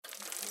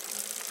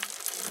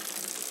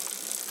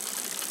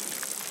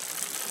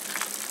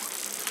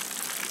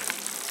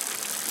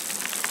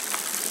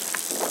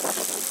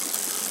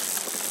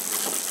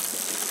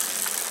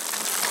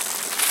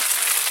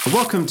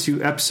Welcome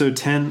to episode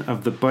 10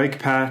 of the Bike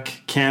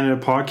Pack Canada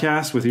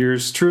podcast with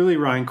yours truly,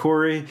 Ryan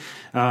Corey.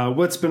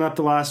 What's been up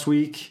the last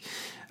week?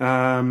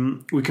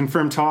 We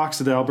confirmed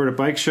talks at the Alberta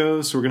Bike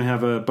Show, so we're going to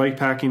have a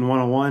Bikepacking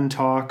 101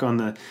 talk on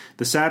the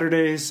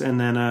Saturdays and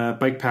then a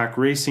Bike Pack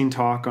Racing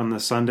talk on the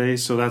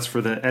Sundays. So that's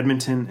for the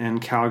Edmonton and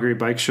Calgary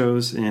bike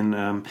shows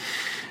in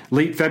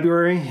late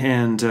February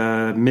and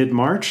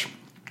mid-March.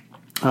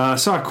 I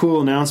saw a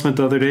cool announcement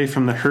the other day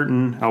from the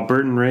Hurton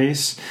Albertan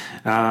race.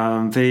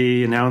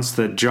 They announced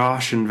that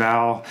Josh and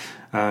Val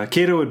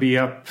Cato would be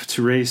up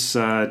to race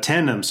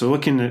tandem. So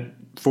looking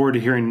forward to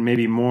hearing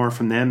maybe more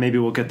from them. Maybe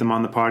we'll get them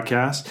on the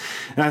podcast.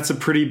 That's a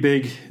pretty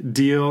big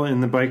deal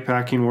in the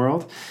bikepacking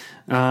world.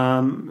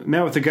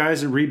 Met with the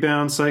guys at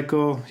Rebound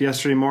Cycle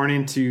yesterday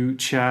morning to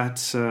chat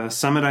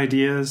summit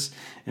ideas.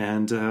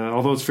 And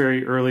although it's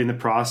very early in the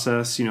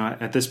process,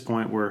 at this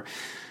point we're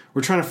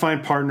trying to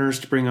find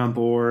partners to bring on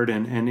board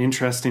and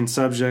interesting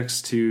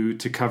subjects to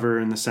cover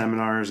in the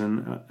seminars.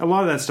 And a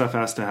lot of that stuff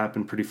has to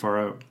happen pretty far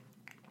out.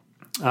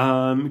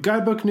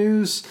 Guidebook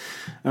news.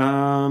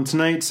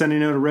 Tonight,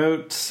 sending out a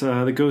route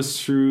that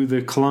goes through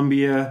the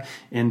Columbia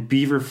and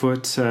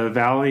Beaverfoot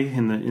Valley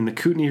in the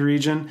Kootenay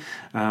region.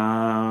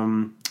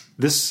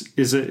 This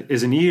is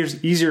an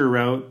easier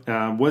route,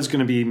 was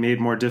going to be made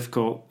more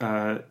difficult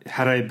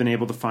had I been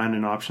able to find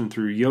an option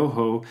through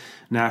Yoho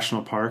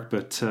National Park.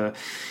 But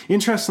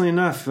interestingly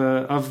enough,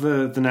 of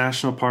the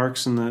national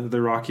parks in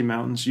the Rocky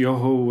Mountains,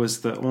 Yoho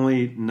was the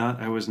only nut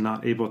I was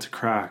not able to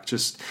crack.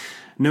 Just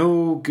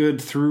no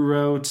good through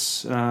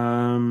routes,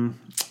 a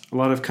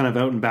lot of kind of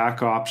out and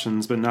back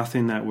options, but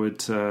nothing that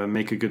would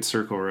make a good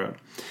circle route.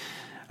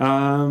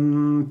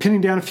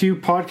 Pinning down a few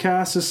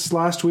podcasts this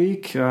last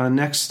week.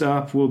 Next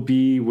up will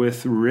be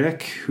with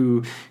Rick,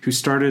 who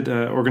started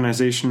an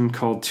organization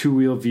called Two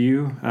Wheel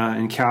View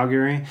in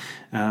Calgary.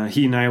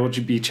 He and I will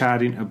be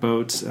chatting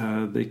about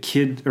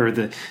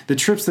the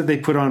trips that they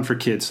put on for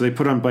kids. So they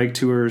put on bike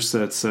tours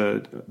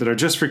that are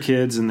just for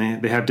kids, and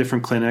they have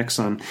different clinics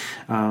on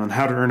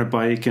how to earn a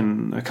bike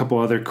and a couple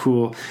other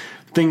cool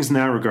things in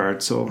that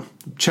regard. So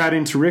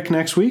chatting to Rick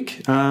next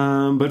week.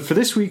 But for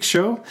this week's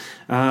show,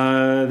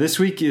 this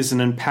week is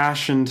an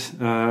impassioned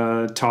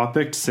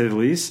topic, to say the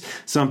least,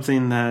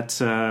 something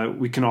that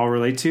we can all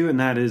relate to, and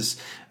that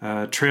is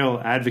trail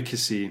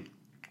advocacy.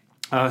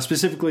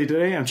 Specifically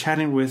today, I'm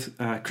chatting with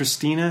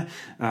Christina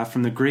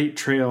from the Great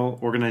Trail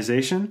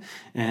Organization.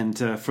 And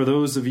for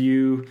those of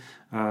you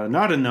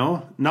not in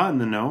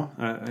the know,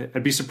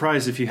 I'd be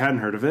surprised if you hadn't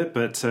heard of it.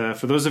 But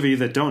for those of you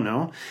that don't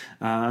know,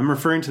 I'm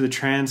referring to the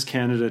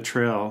Trans-Canada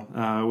Trail,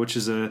 which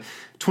is a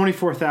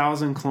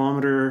 24,000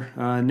 kilometer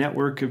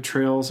network of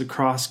trails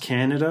across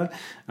Canada.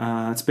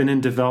 It's been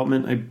in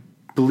development, I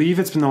believe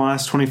it's been the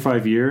last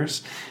 25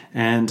 years,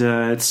 and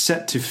it's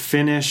set to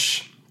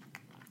finish.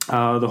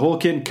 The whole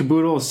kit and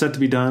caboodle is set to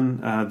be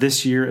done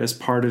this year as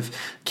part of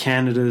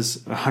Canada's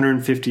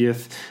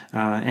 150th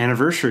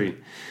anniversary.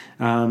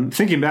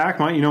 Thinking back,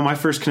 my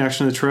first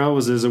connection to the trail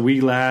was as a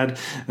wee lad,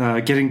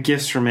 getting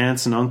gifts from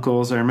aunts and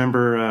uncles. I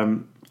remember,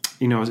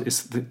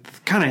 it's the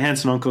kind of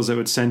aunts and uncles that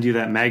would send you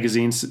that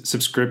magazine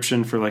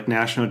subscription for like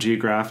National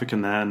Geographic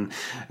and that.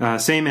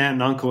 And same aunt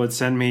and uncle would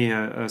send me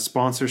a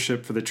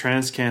sponsorship for the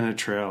Trans-Canada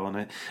Trail.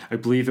 And I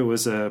believe it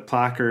was a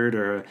placard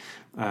or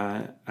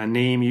a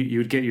name. You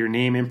would get your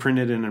name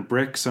imprinted in a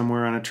brick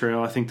somewhere on a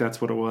trail. I think that's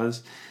what it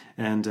was.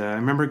 And I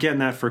remember getting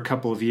that for a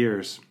couple of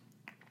years.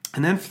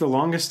 And then for the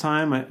longest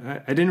time,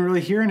 I didn't really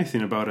hear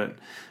anything about it.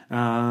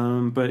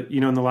 But,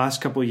 in the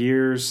last couple of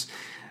years,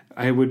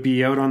 I would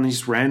be out on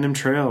these random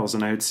trails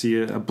and I would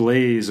see a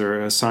blaze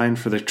or a sign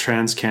for the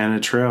Trans-Canada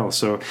Trail.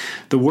 So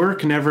the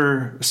work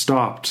never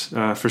stopped,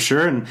 for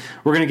sure. And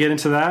we're going to get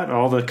into that,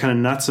 all the kind of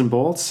nuts and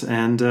bolts.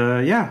 And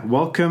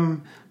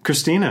welcome,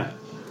 Christina.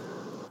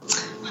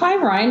 Hi,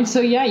 Ryan. So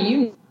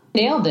you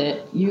nailed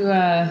it. You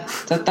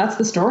that's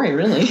the story,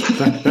 really.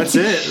 That's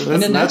it.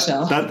 In a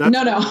nutshell. That's a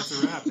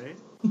wrap, eh?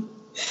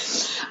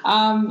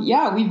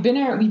 We've been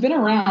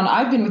around.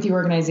 I've been with the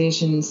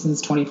organization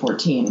since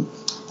 2014.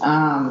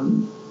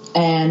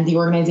 And the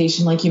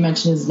organization, like you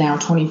mentioned, is now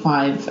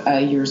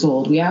 25 years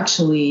old. We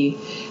actually,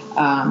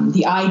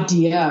 the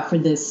idea for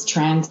this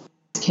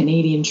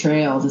Trans-Canadian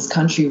Trail, this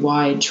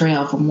countrywide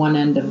trail from one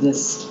end of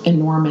this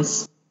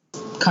enormous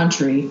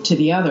country to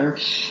the other,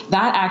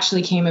 that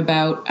actually came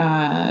about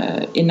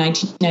in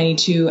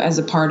 1992 as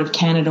a part of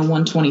Canada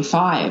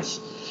 125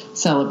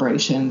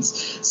 celebrations.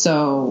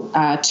 So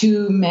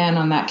two men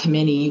on that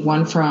committee,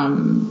 one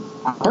from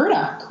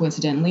Alberta,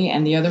 coincidentally,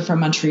 and the other from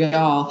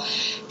Montreal,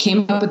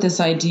 came up with this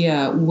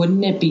idea: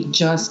 wouldn't it be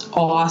just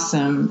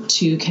awesome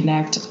to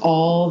connect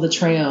all the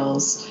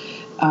trails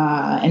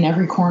in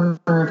every corner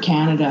of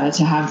Canada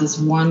to have this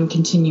one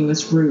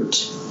continuous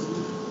route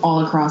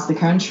all across the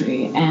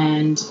country?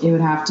 And it would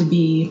have to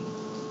be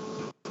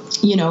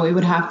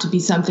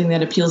something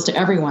that appeals to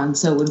everyone.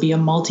 So it would be a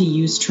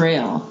multi-use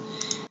trail.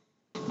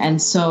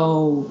 And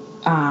so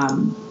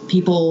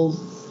people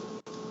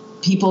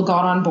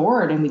got on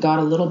board, and we got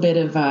a little bit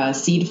of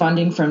seed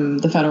funding from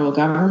the federal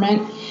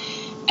government.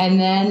 And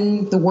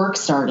then the work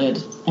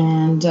started,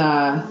 and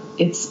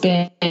it's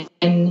been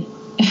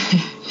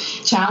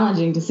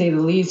challenging to say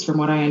the least from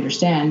what I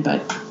understand,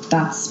 but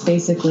that's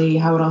basically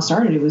how it all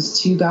started. It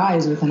was two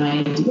guys with an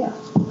idea.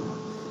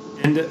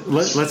 And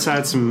let's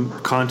add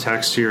some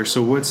context here.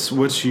 So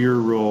what's your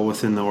role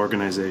within the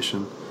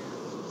organization?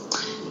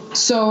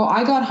 So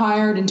I got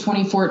hired in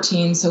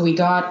 2014. So we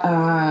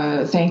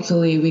got,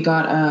 thankfully, we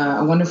got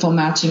a wonderful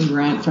matching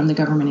grant from the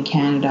government of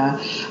Canada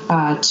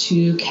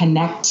to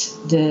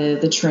connect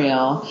the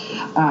trail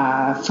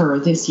for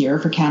this year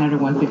for Canada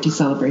 150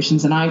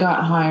 celebrations. And I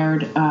got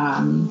hired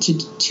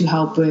to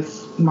help with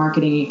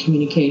marketing and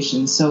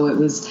communications. So it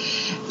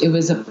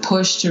was a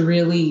push to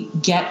really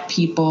get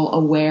people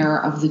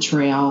aware of the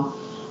trail.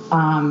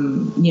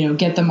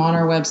 Get them on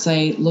our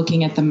website,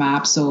 looking at the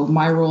map. So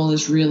my role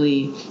is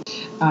really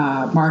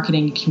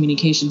marketing and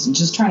communications and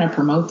just trying to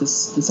promote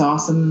this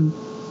awesome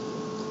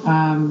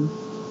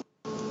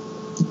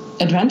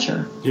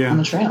adventure on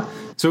the trail.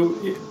 So,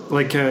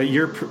 like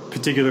your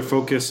particular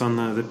focus on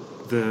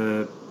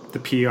the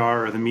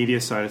PR or the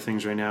media side of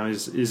things right now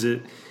is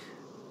it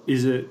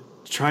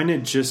trying to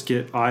just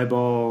get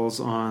eyeballs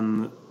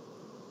on,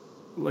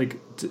 like,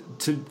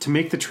 to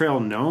make the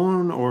trail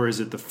known, or is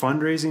it the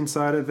fundraising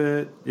side of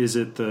it? Is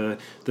it the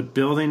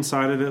building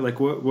side of it? Like,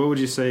 what would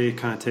you say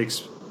kind of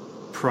takes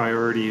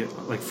priority,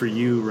 like, for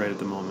you right at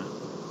the moment?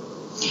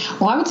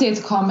 Well, I would say it's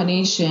a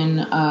combination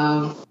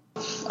of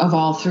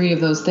all three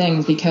of those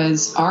things,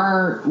 because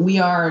we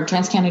are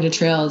TransCanada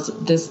Trails.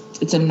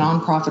 It's a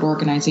nonprofit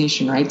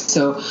organization, right?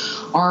 So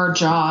our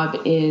job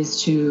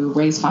is to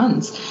raise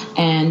funds,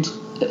 and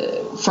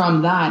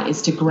from that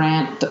is to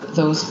grant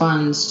those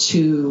funds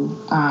to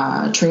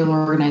trail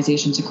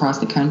organizations across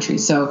the country.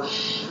 So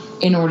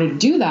in order to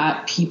do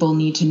that, people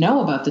need to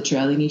know about the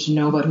trail. They need to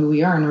know about who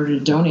we are in order to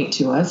donate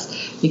to us,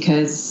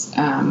 because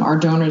our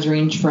donors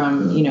range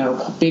from,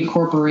 big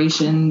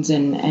corporations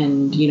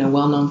and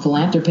well-known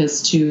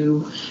philanthropists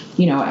to,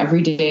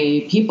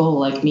 everyday people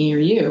like me or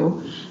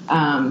you.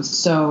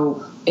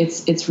 So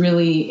it's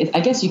really, I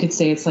guess you could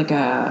say it's like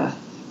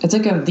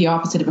the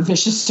opposite of a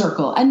vicious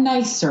circle, a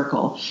nice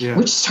circle,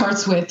 which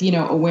starts with,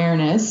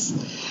 awareness,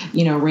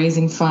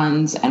 raising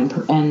funds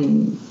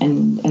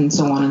and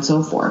so on and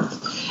so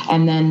forth.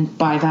 And then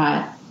by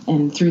that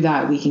and through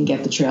that, we can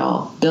get the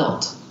trail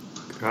built.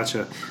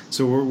 Gotcha.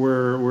 So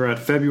we're at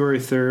February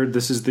 3rd.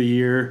 This is the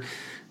year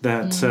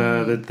that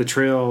that the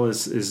trail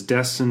is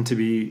destined to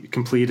be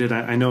completed.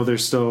 I know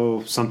there's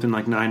still something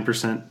like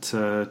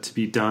 9% to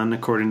be done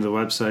according to the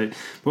website.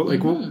 But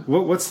like,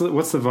 what's the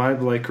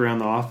vibe like around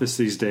the office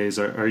these days?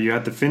 Are you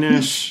at the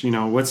finish?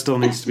 What still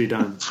needs to be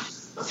done?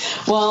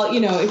 Well,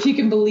 if you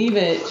can believe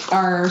it,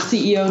 our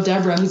CEO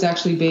Deborah, who's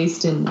actually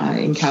based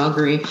in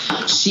Calgary,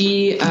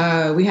 we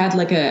had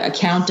like a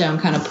countdown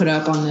kind of put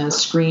up on the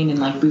screen, and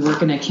like we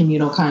work in a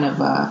communal kind of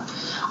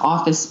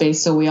office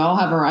space, so we all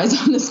have our eyes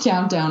on this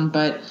countdown.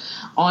 But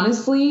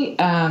honestly,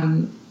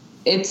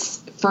 it's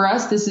for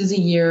us, this is a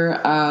year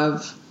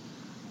of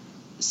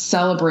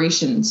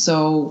celebration.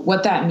 So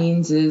what that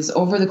means is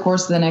over the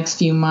course of the next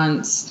few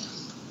months,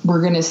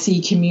 we're going to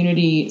see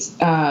community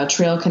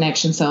trail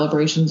connection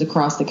celebrations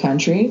across the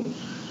country.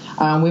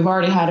 We've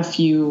already had a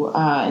few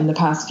in the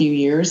past few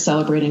years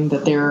celebrating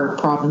that their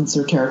province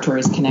or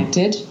territory is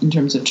connected in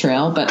terms of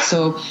trail. But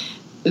so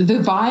the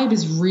vibe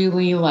is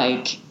really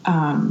like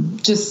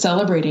just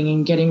celebrating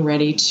and getting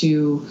ready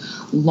to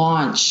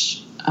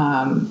launch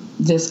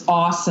this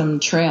awesome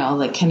trail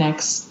that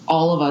connects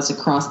all of us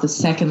across the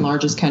second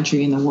largest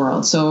country in the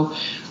world. So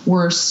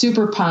we're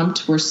super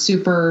pumped. We're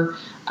super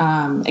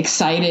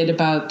excited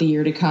about the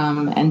year to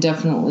come, and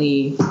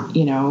definitely,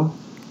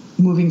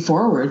 moving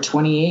forward,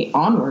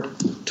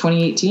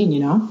 2018,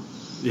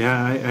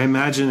 Yeah, I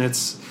imagine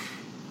it's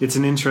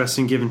an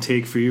interesting give and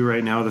take for you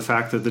right now, the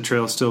fact that the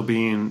trail is still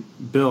being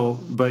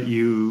built, but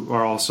you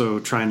are also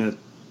trying to,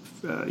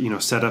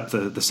 set up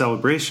the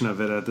celebration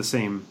of it at the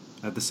same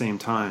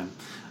time.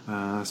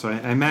 So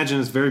I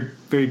imagine it's very,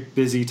 very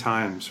busy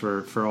times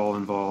for all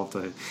involved.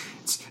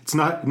 It's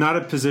not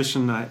a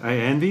position I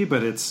envy,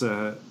 but it's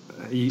a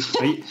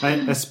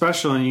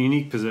special and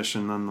unique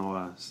position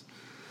nonetheless.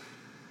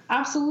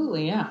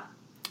 Absolutely, yeah.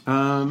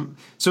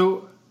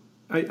 So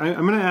I'm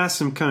going to ask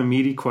some kind of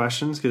meaty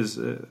questions because,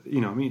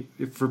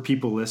 for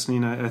people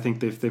listening, I think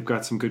they've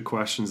got some good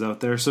questions out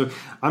there. So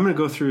I'm going to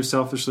go through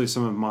selfishly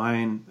some of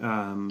mine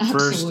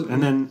first,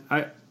 and then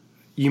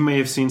you may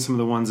have seen some of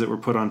the ones that were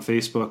put on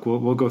Facebook.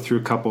 We'll go through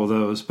a couple of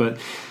those, but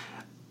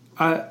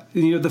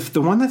the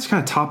one that's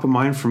kind of top of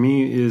mind for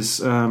me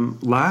is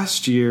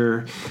last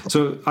year.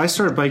 So I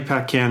started Bike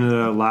Pack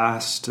Canada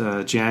last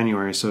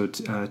January, so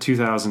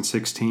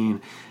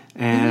 2016,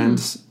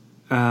 and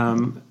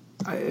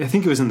I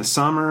think it was in the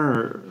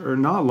summer or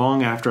not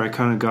long after I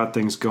kind of got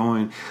things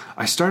going,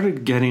 I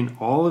started getting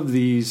all of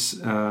these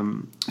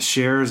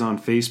shares on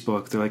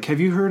Facebook. They're like, have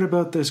you heard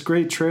about this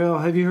great trail?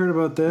 Have you heard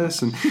about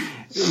this? And,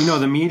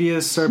 the media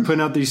started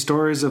putting out these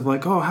stories of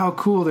like, oh, how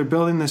cool, they're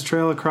building this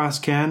trail across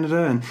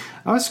Canada. And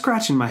I was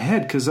scratching my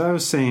head because I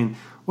was saying,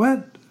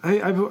 what?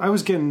 I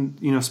was getting,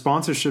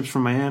 sponsorships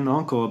from my aunt and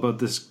uncle about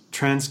this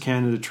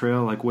Trans-Canada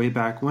Trail like way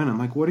back when. I'm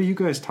like, what are you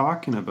guys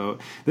talking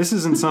about? This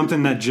isn't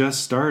something that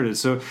just started.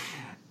 So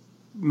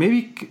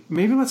maybe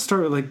let's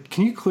start with, like,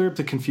 can you clear up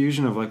the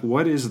confusion of, like,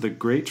 what is the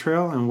Great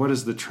Trail and what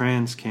is the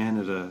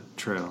Trans-Canada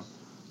Trail?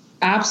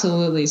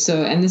 Absolutely.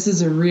 So, and this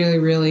is a really,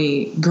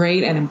 really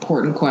great and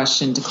important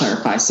question to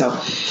clarify. So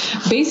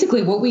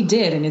basically what we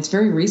did, and it's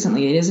very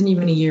recently, it isn't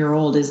even a year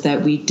old, is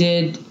that we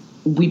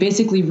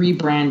basically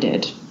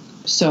rebranded.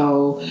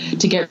 So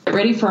to get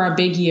ready for our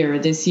big year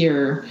this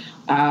year,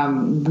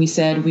 we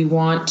said we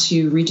want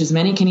to reach as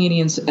many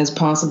Canadians as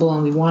possible,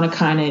 and we want to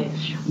kind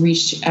of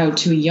reach out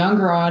to a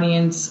younger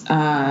audience,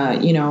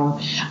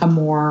 a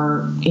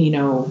more,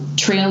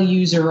 trail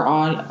user,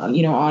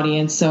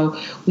 audience. So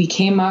we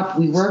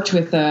worked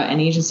with an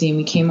agency, and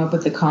we came up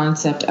with the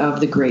concept of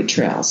the Great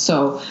Trail.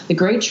 So the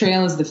Great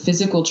Trail is the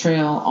physical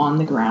trail on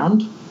the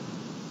ground,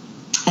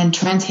 and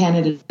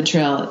Trans-Canada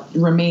Trail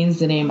remains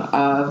the name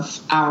of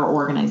our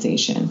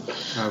organization.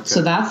 Okay.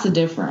 So that's the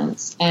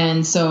difference.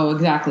 And so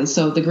exactly.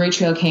 So the Great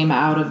Trail came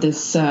out of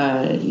this,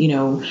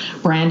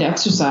 brand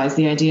exercise,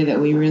 the idea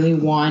that we really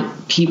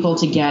want people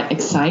to get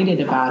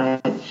excited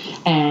about it.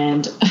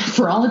 And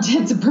for all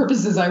intents and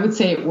purposes, I would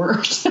say it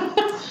worked.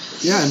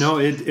 Yeah, no,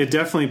 it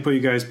definitely put you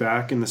guys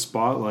back in the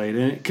spotlight,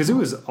 because it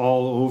was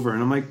all over.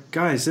 And I'm like,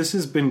 guys, this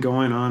has been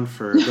going on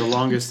for the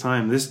longest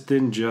time. This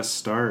didn't just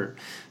start.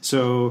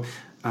 So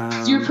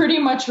you're pretty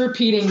much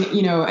repeating,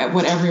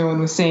 what everyone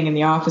was saying in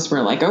the office.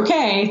 We're like,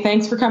 okay,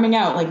 thanks for coming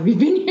out. Like, we've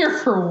been here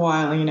for a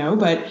while,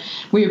 but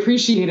we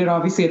appreciate it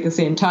obviously at the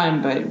same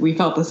time, but we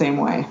felt the same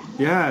way.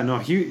 Yeah, no,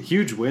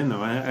 huge win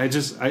though.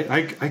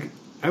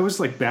 I was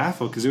like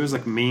baffled, because it was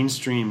like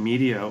mainstream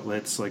media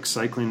outlets like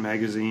cycling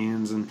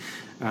magazines, and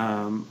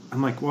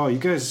I'm like, wow, you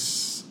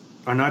guys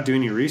are not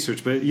doing your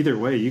research, but either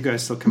way, you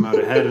guys still come out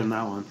ahead in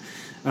that one.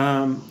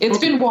 It's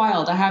been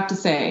wild, I have to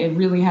say. It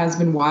really has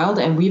been wild,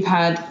 and we've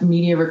had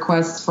media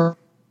requests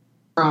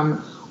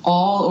from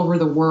all over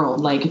the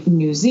world, like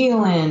New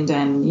Zealand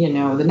and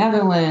the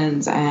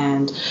Netherlands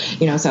and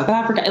South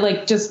Africa.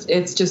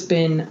 It's just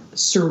been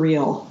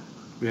surreal.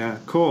 Yeah,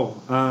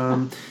 cool.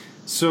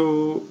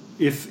 So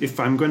if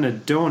I'm going to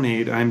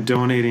donate, I'm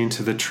donating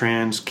to the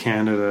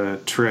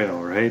Trans-Canada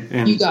Trail, right?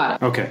 And you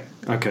got it.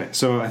 Okay.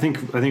 So I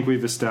think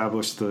we've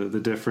established the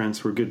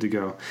difference. We're good to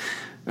go.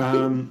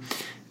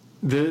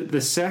 The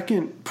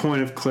second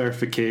point of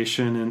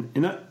clarification,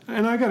 and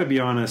I got to be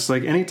honest,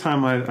 like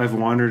anytime I've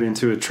wandered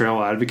into a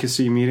trail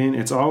advocacy meeting,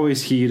 it's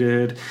always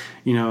heated.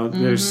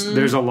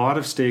 There's a lot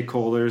of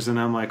stakeholders, and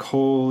I'm like,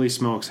 holy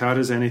smokes, how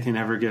does anything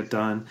ever get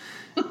done?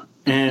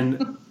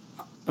 And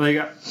like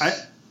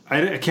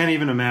I can't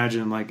even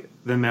imagine like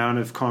the amount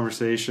of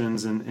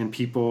conversations and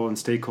people and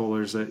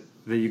stakeholders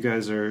that you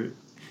guys are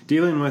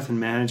dealing with and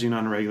managing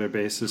on a regular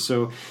basis.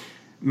 So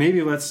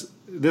maybe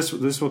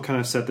this will kind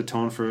of set the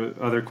tone for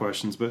other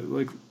questions, but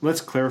like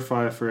let's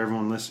clarify for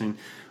everyone listening,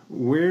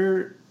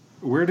 where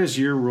does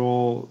your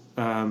role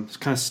kind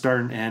of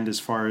start and end as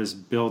far as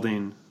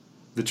building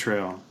the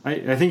trail?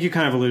 I think you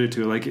kind of alluded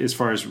to it, like as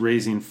far as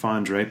raising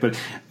funds, right? But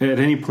at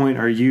any point,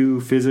 are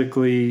you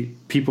physically,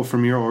 people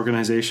from your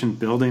organization,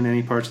 building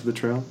any parts of the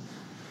trail?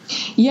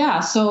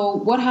 Yeah, so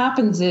what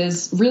happens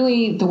is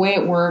really the way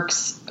it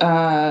works,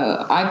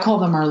 I call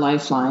them our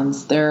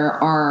lifelines. There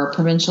are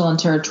provincial and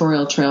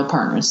territorial trail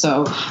partners.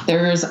 So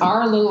there's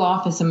our little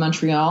office in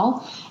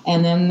Montreal,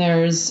 and then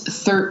there's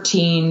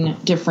 13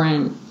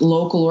 different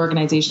local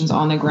organizations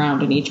on the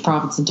ground in each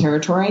province and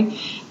territory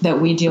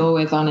that we deal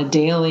with on a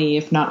daily,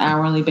 if not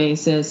hourly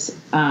basis,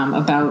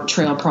 about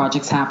trail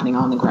projects happening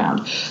on the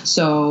ground.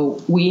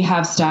 So we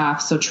have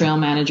staff, so trail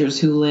managers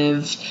who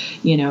live,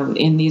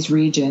 in these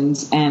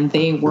regions, and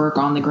they work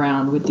on the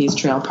ground with these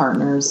trail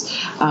partners,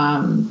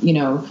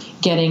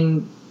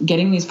 getting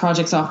these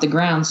projects off the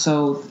ground.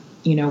 So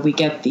we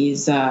get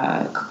these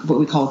what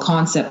we call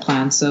concept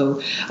plans.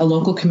 So a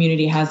local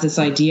community has this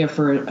idea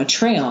for a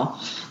trail.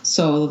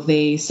 So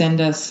they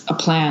send us a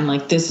plan,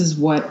 like this is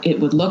what it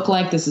would look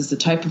like. This is the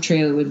type of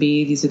trail it would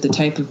be. These are the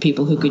type of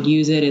people who could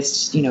use it.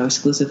 It's,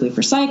 exclusively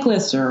for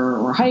cyclists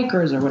or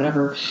hikers or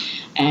whatever.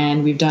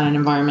 And we've done an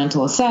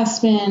environmental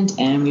assessment,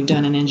 and we've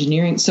done an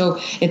engineering.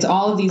 So it's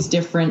all of these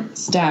different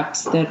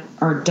steps that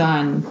are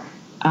done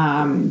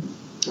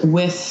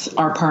with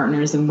our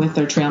partners and with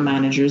our trail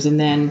managers. And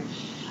then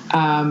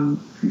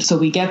so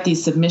we get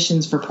these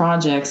submissions for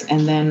projects,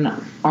 and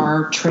then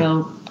our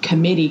trail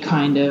committee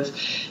kind of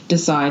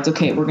decides,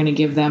 okay, we're going to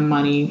give them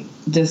money.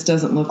 This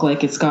doesn't look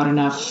like it's got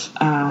enough,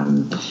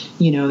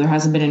 there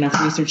hasn't been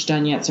enough research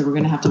done yet, so we're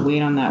going to have to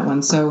wait on that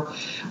one. So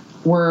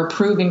we're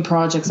approving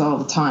projects all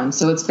the time.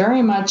 So it's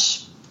very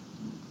much,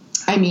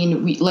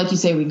 like you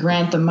say, we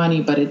grant the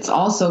money, but it's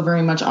also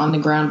very much on the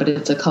ground, but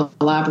it's a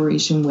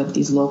collaboration with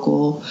these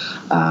local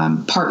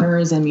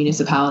partners and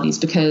municipalities,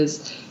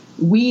 because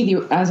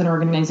as an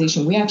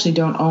organization, we actually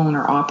don't own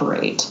or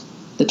operate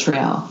the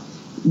trail.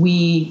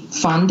 We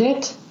fund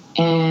it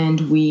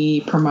and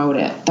we promote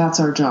it. That's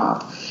our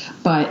job.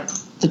 But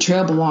the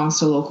trail belongs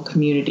to local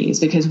communities,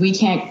 because we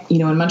can't,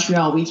 in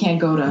Montreal, we can't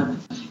go to,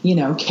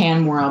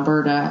 Canmore,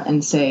 Alberta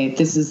and say,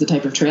 this is the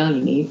type of trail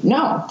you need.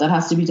 No, that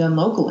has to be done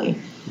locally.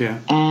 Yeah.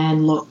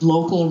 And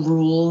local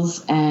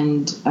rules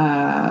and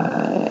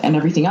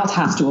everything else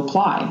has to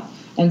apply.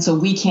 And so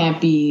we can't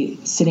be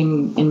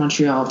sitting in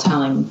Montreal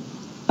telling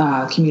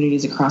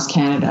communities across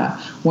Canada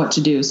what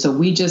to do. So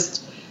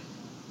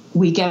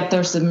we get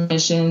their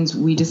submissions,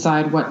 we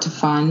decide what to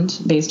fund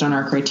based on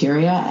our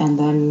criteria, and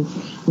then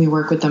we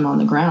work with them on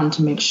the ground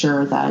to make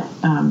sure that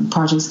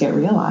projects get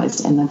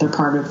realized and that they're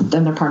part of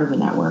the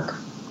network.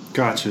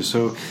 Gotcha.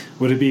 So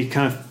would it be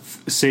kind of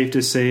safe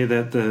to say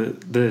that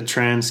the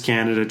Trans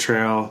Canada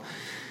Trail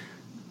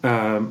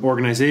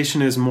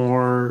organization is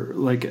more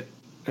like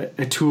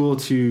a tool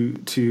to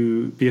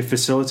be a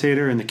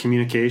facilitator in the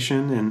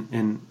communication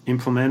and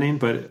implementing,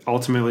 but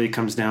ultimately it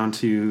comes down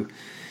to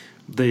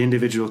the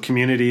individual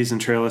communities and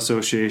trail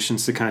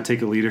associations to kind of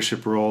take a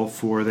leadership role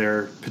for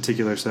their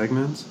particular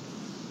segments?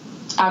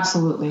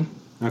 Absolutely.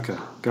 Okay.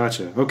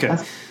 Gotcha. Okay.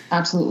 That's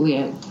absolutely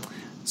it.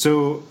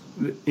 So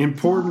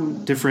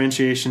important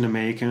differentiation to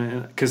make,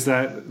 because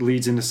that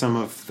leads into some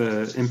of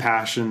the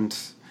impassioned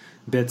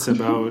bits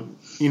about,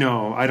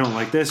 I don't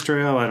like this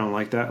trail, I don't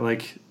like that,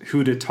 like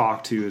who to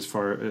talk to as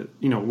far,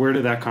 where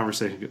did that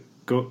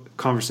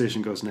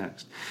conversation goes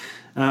next.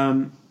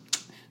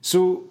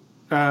 So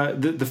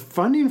the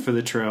funding for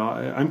the trail,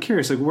 I'm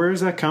curious, like where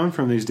is that coming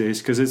from these days?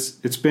 Because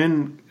it's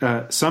been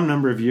some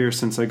number of years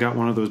since I got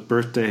one of those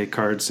birthday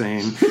cards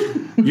saying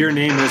your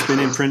name has been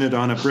imprinted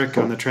on a brick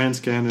on the Trans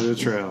Canada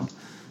Trail.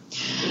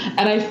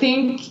 And I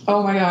think,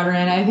 oh my God,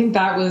 Ryan, I think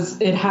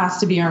it has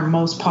to be our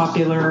most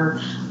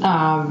popular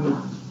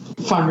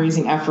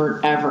fundraising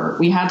effort ever.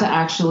 We had to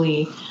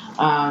actually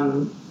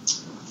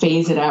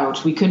phase it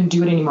out. We couldn't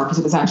do it anymore because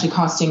it was actually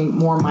costing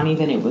more money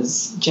than it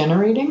was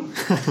generating.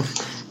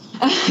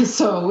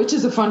 So, which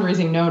is a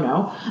fundraising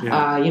no-no,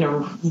 yeah.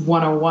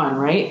 101,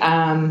 right?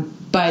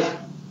 But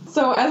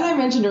so as I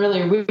mentioned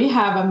earlier, we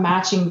have a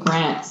matching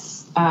grants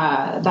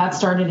that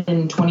started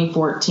in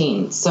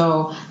 2014.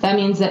 So that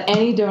means that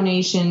any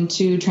donation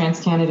to Trans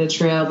Canada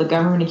Trail, the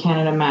Government of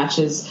Canada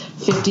matches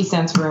 50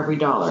 cents for every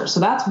dollar. So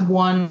that's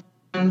one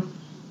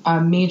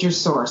major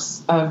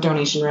source of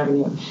donation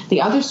revenue.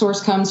 The other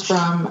source comes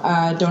from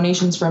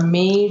donations from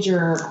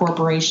major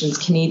corporations,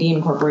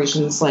 Canadian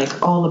corporations,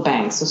 like all the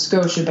banks, so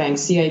Scotiabank,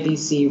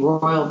 CIBC,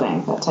 Royal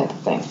Bank, that type of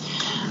thing.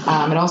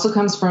 It also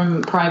comes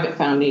from private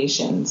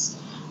foundations.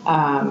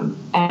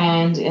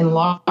 And in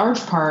large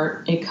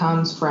part, it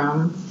comes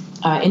from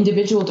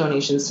individual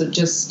donations, so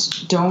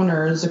just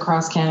donors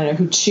across Canada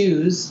who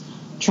choose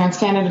Trans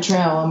Canada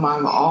Trail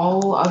among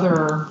all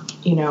other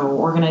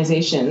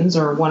organizations,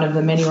 or one of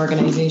the many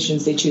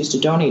organizations they choose to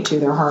donate to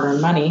their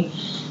hard-earned money.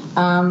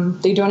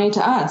 They donate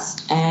to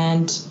us,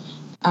 and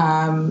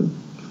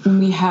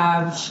we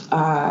have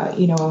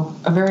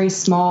a very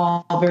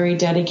small, very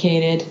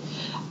dedicated,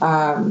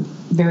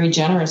 very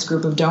generous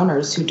group of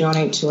donors who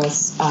donate to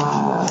us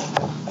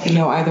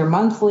either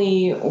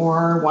monthly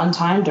or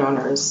one-time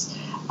donors.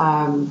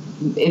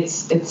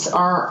 It's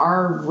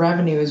our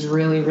revenue is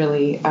really,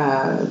 really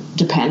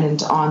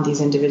dependent on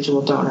these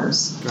individual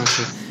donors.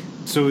 Gotcha.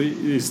 So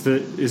is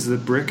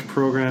the BRIC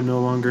program no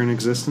longer in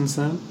existence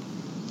then?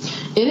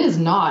 It is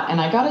not,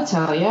 and I got to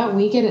tell you,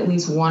 we get at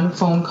least one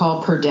phone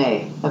call per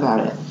day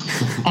about it,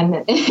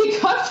 and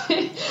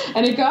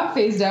it got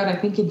phased out. I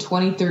think in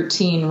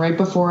 2013, right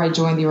before I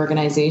joined the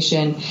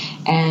organization,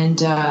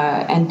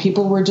 and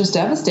people were just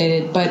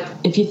devastated. But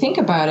if you think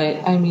about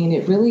it, I mean,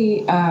 it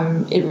really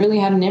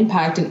had an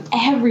impact, and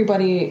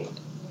everybody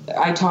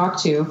I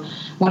talk to,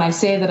 when I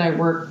say that I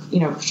work,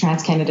 for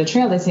Trans Canada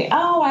Trail, they say,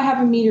 "Oh, I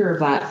have a meter of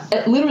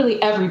that."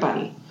 Literally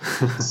everybody.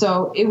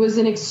 So it was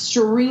an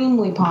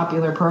extremely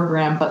popular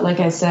program, but like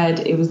I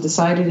said, it was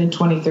decided in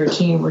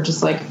 2013. We're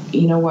just like,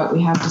 you know what,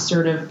 we have to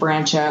sort of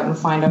branch out and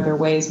find other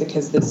ways,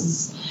 because this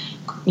is,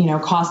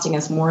 costing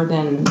us more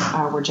than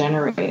we're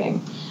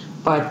generating.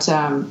 But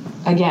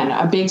again,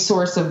 a big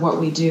source of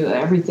what we do,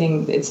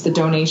 everything, it's the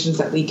donations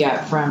that we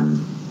get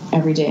from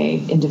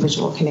everyday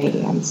individual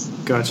Canadians.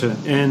 Gotcha.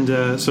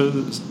 And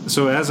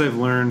so as I've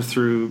learned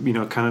through,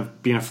 kind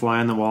of being a fly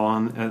on the wall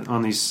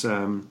on these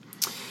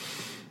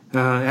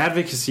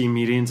advocacy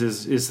meetings,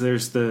 is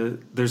there's the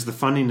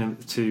funding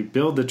to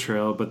build the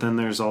trail, but then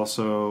there's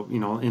also,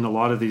 in a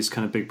lot of these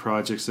kind of big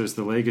projects, there's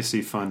the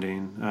legacy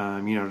funding,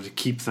 to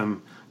keep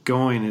them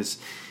going.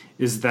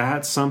 Is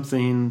that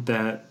something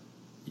that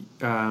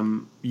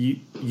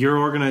your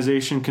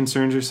organization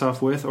concerns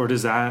yourself with, or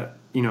does that,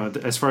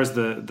 as far as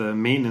the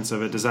maintenance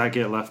of it, does that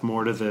get left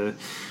more to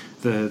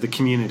the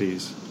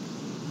communities?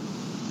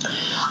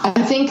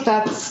 I think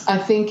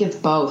it's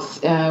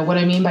both. What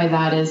I mean by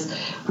that is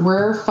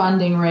we're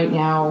funding right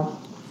now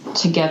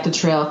to get the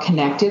trail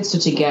connected, so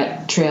to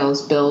get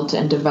trails built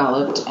and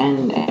developed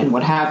and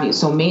what have you.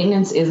 So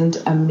maintenance isn't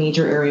a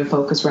major area of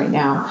focus right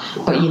now.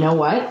 But you know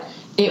what?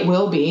 It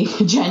will be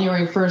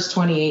January 1st,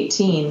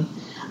 2018.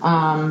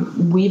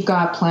 We've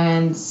got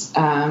plans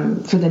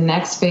for the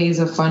next phase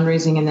of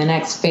fundraising, and the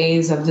next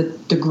phase of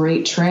the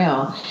Great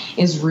Trail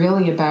is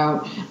really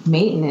about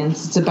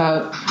maintenance. It's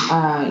about,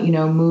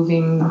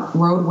 moving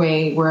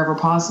roadway wherever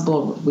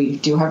possible. We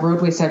do have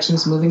roadway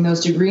sections, moving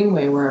those to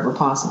greenway wherever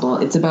possible.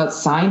 It's about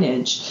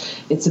signage.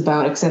 It's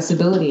about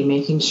accessibility,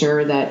 making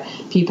sure that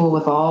people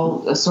with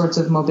all sorts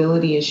of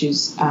mobility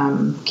issues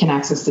can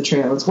access the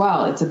trail as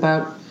well.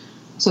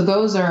 So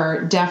those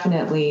are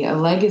definitely a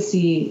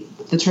legacy.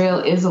 The trail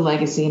is a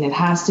legacy, and it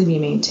has to be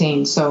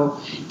maintained. So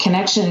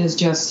connection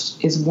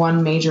is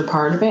one major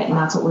part of it, and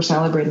that's what we're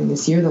celebrating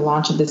this year, the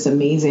launch of this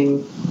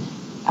amazing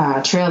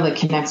trail that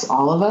connects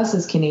all of us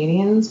as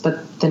Canadians.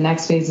 But the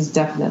next phase is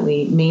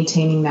definitely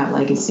maintaining that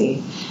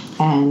legacy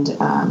and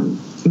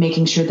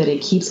making sure that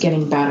it keeps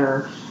getting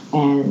better,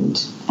 and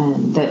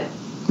that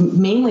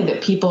mainly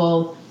that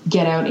people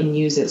get out and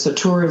use it. So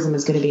tourism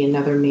is going to be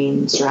another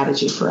main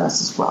strategy for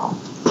us as well.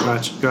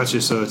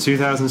 Gotcha. So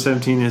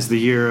 2017 is the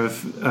year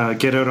of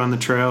get out on the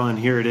trail, and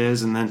here it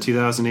is. And then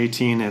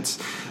 2018, it's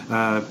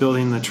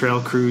building the trail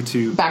crew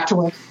to back to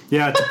work.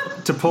 Yeah,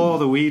 to pull all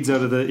the weeds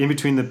out of in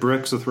between the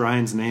bricks with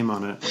Ryan's name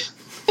on it.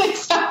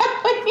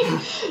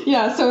 Exactly.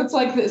 Yeah. So it's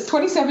like this.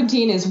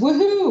 2017 is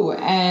woohoo,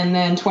 and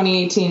then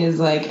 2018 is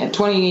like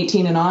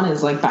 2018 and on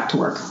is like back to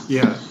work.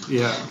 Yeah.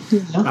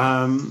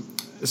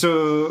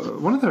 So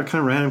one of the kind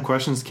of random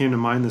questions that came to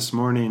mind this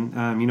morning,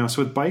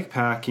 so with bike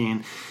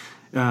packing,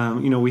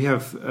 we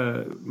have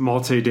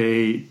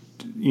multi-day,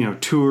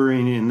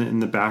 touring in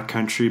the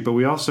backcountry, but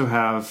we also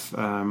have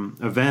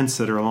events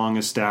that are along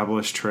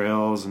established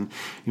trails. And,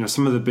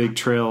 some of the big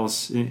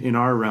trails in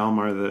our realm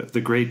are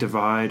the Great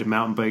Divide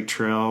mountain bike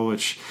trail,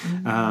 which,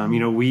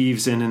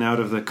 weaves in and out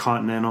of the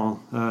Continental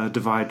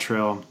Divide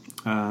Trail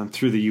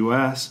through the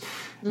U.S.,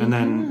 and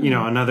then,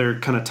 another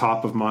kind of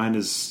top of mind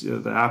is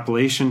the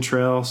Appalachian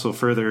Trail. So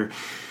further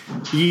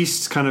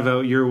east, kind of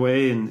out your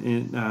way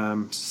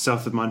in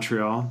south of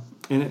Montreal.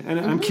 And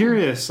I'm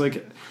curious,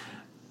 like,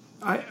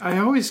 I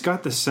always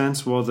got the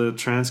sense while the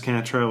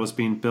Trans-Canada Trail was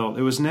being built,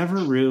 it was never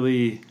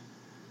really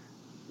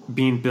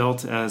being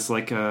built as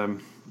like kind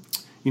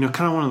of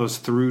one of those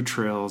through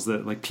trails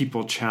that like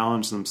people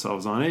challenge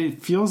themselves on.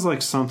 It feels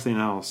like something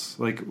else.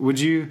 Like, would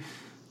you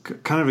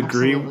kind of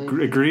agree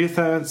with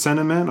that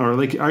sentiment, or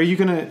like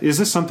is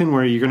this something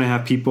where you're gonna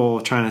have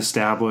people trying to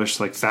establish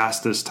like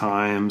fastest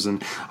times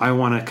and I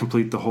want to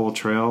complete the whole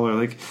trail, or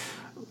like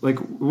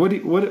what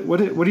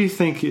do you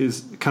think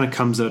is kind of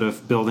comes out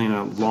of building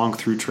a long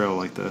through trail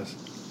like this?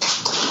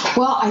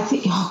 Well, I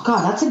think,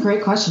 that's a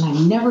great question.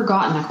 I've never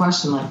gotten a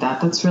question like that.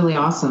 That's really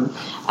awesome.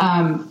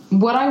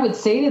 What I would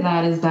say to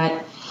that is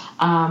that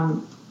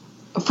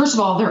first of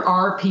all, there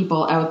are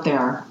people out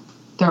there.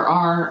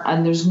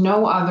 And there's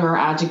no other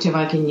adjective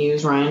I can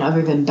use, Ryan,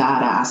 other than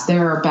badass.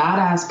 There are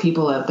badass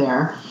people out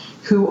there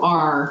who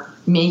are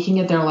making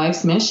it their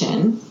life's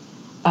mission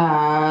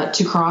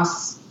to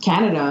cross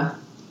Canada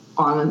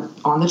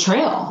on the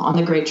trail, on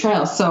the Great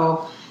Trail.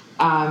 So,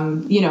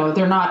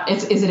 they're not,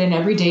 is it an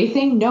everyday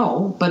thing?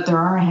 No, but there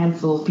are a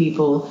handful of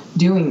people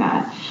doing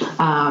that.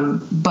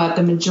 But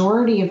the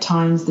majority of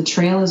times the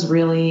trail is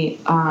really,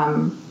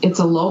 it's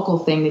a local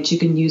thing that you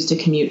can use to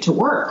commute to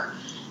work.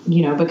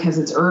 Because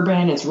it's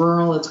urban, it's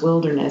rural, it's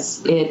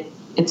wilderness.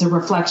 It's a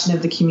reflection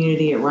of the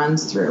community it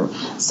runs through.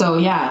 So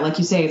yeah, like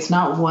you say, it's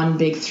not one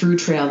big through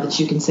trail that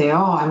you can say,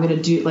 I'm going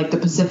to do like the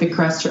Pacific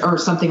Crest or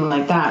something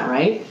like that,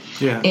 right?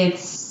 Yeah.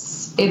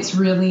 It's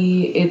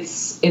really,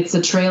 it's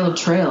a trail of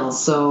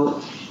trails.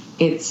 So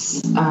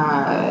it's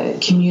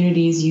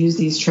communities use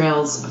these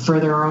trails for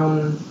their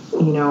own,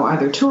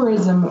 either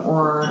tourism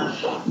or,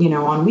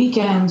 on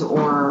weekends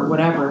or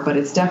whatever. But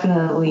it's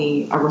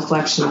definitely a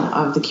reflection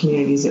of the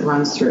communities it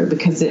runs through,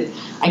 because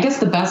I guess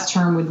the best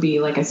term would be,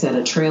 like I said,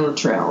 a trail of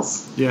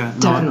trails. Yeah.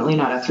 Definitely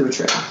not a through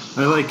trail.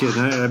 I like it.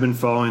 I've been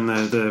following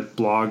the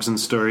blogs and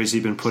stories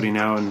you've been putting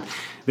out, and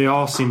they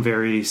all seem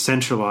very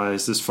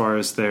centralized as far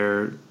as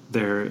their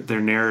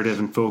narrative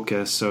and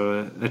focus.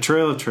 So a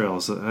trail of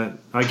trails,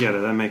 I get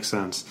it. That makes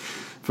sense.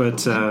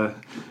 But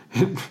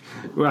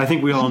I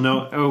think we all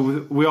know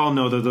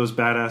that those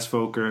badass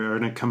folk are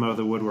going to come out of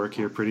the woodwork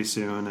here pretty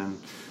soon, and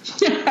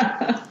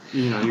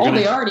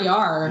they already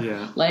are.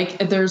 Yeah. Like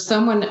there's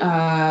someone,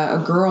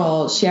 a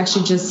girl. She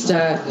actually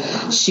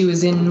she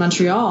was in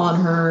Montreal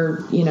on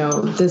her,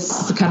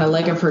 this kind of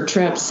leg of her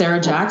trip.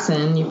 Sarah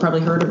Jackson, you've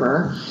probably heard of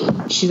her.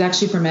 She's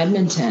actually from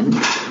Edmonton,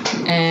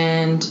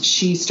 and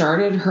she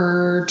started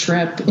her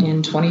trip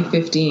in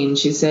 2015.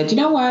 She said, "You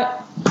know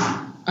what?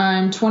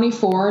 I'm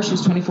 24. She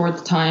was 24 at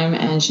the time.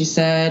 And she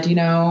said,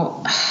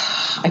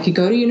 I could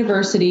go to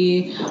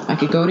university, I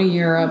could go to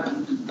Europe,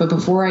 but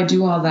before I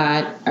do all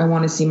that, I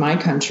want to see my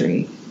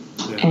country.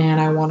 Yeah. And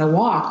I want to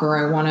walk, or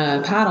I want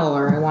to paddle,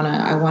 or I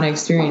want to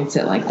experience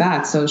it like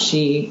that." So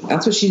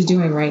that's what she's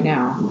doing right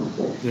now.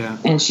 Yeah.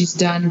 And she's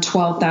done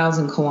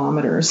 12,000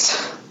 kilometers,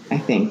 I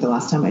think, the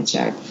last time I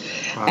checked.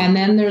 Wow. And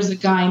then there's a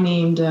guy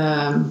named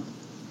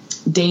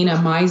Dana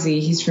Misey.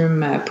 He's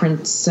from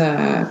Prince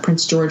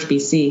George,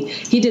 BC.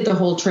 He did the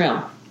whole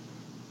trail.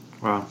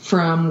 Wow.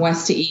 From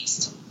west to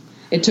east.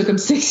 It took him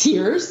 6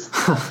 years.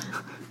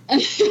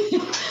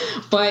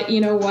 But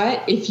you know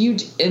what?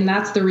 And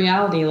that's the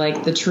reality.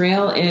 Like, the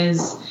trail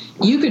is,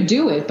 you could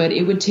do it, but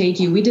it would take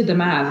you, we did the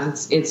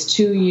math. It's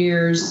 2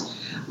 years.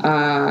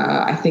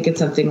 I think it's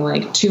something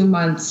like 2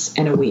 months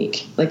and a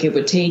week. Like, it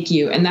would take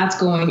you, and that's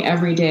going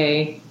every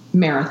day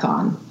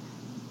marathon.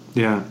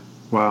 Yeah.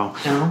 Wow.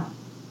 You know?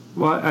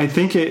 Well, I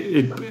think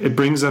it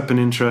brings up an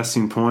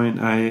interesting point.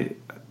 I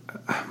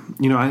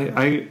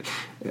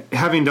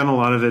having done a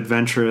lot of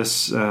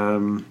adventurous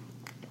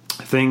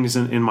things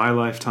in my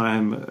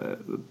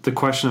lifetime, the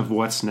question of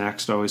what's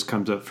next always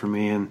comes up for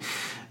me. And,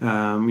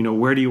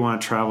 where do you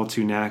want to travel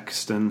to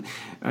next? And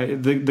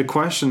the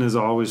question is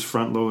always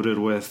front loaded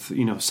with,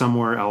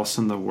 somewhere else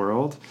in the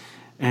world.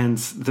 And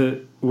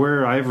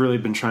where I've really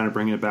been trying to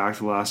bring it back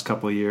the last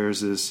couple of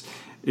years is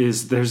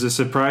there's a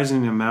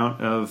surprising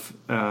amount of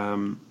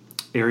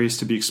areas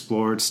to be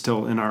explored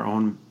still in our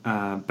own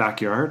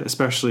backyard,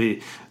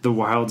 especially the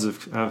wilds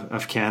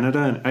of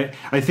Canada. And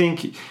I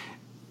think,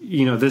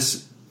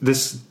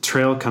 this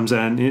trail comes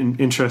at an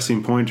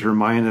interesting point to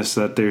remind us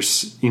that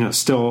there's,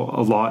 still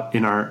a lot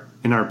in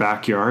our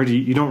backyard.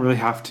 You don't really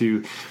have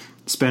to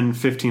spend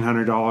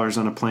 $1,500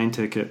 on a plane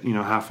ticket,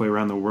 halfway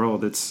around the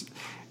world. It's,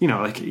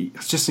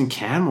 it's just in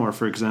Canmore,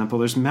 for example,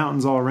 there's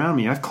mountains all around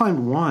me. I've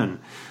climbed one.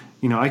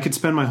 I could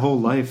spend my whole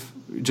life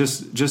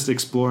just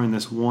exploring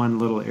this one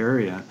little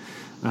area.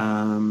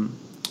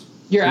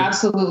 You're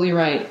absolutely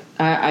right.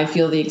 I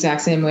feel the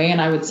exact same way, and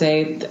I would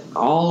say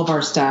all of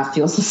our staff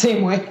feels the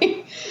same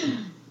way.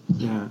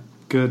 Yeah,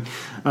 good.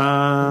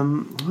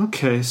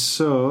 Okay,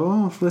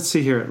 so let's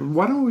see here.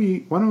 Why don't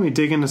we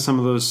dig into some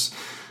of those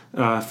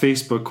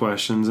Facebook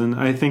questions? And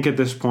I think at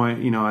this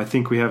point, I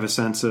think we have a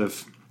sense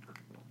of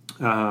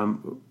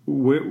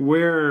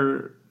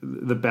where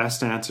the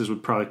best answers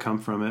would probably come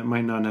from. It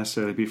might not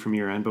necessarily be from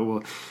your end, but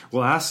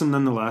we'll ask them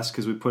nonetheless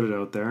because we put it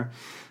out there.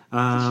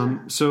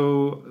 Sure.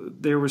 So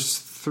there was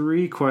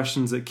 3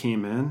 questions that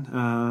came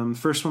in.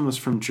 First one was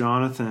from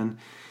Jonathan.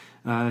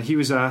 He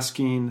was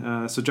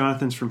asking, so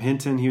Jonathan's from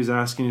Hinton. He was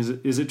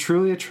asking, is it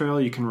truly a trail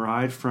you can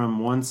ride from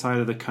one side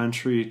of the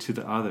country to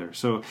the other?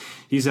 So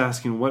he's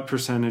asking what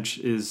percentage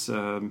is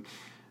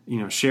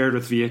shared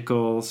with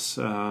vehicles.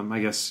 I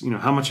guess,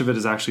 how much of it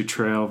is actually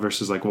trail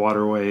versus like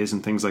waterways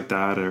and things like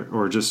that,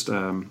 or just,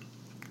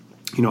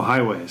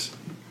 highways.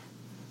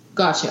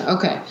 Gotcha.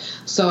 Okay.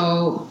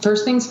 So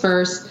first things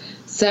first,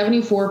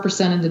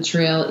 74% of the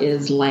trail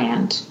is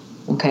land.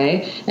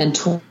 Okay. And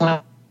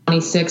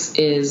 26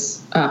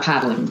 is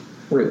paddling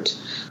route.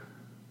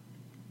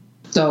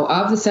 So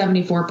of the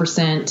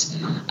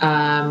 74%,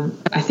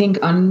 I think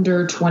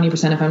under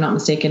 20%, if I'm not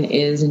mistaken,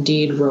 is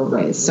indeed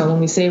roadways. So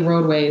when we say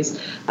roadways,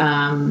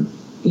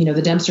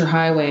 the Dempster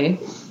Highway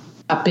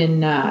up in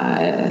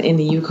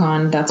the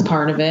Yukon, that's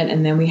part of it.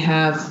 And then we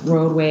have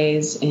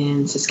roadways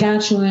in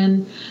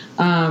Saskatchewan.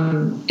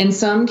 In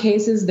some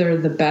cases, they're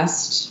the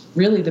best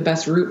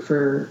route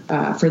for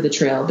the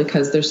trail,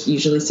 because there's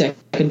usually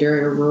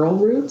secondary or rural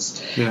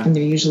routes, and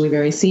they're usually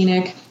very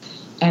scenic.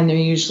 And they're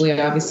usually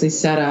obviously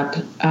set up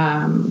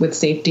with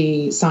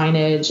safety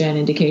signage and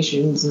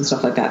indications and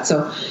stuff like that.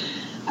 So,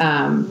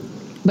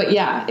 but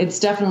yeah, it's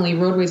definitely,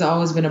 roadways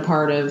always been a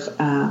part of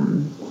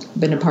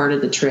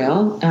the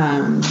trail.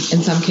 In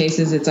some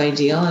cases it's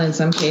ideal, and in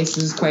some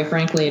cases, quite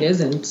frankly, it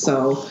isn't.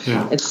 So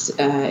it's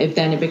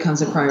then it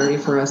becomes a priority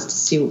for us to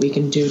see what we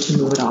can do to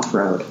move it off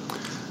road.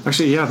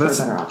 Actually, yeah, that's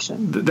a better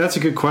option. That's a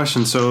good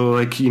question.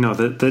 So,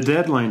 the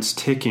deadline's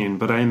ticking,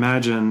 but I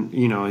imagine,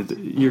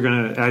 you're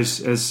gonna,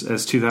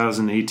 as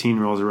 2018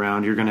 rolls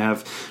around, you're gonna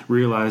have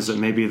realized that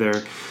maybe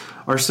there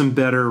are some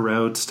better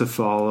routes to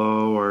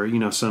follow, or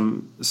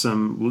some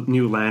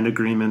new land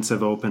agreements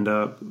have opened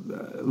up.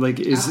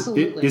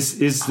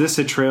 Is this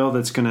a trail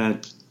that's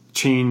gonna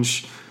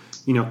change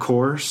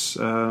course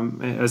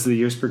as the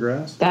years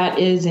progress? That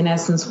is in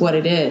essence what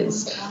it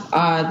is.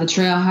 The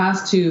trail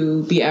has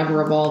to be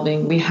ever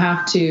evolving. We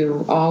have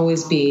to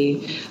always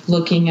be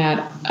looking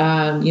at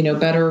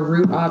better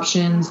route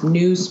options,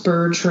 new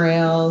spur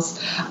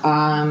trails,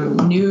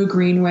 new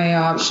greenway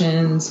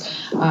options.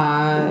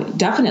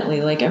 Definitely,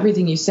 like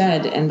everything you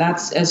said, and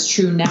that's as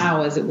true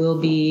now as it will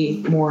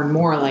be more and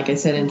more, like I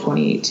said, in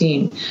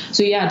 2018.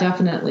 So yeah,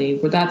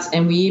 definitely.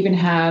 And we even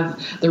have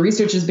the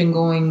research is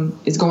going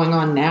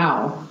on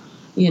now,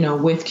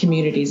 with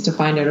communities to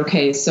find out,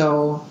 okay,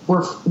 so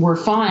we're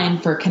fine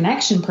for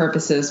connection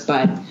purposes,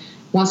 but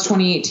once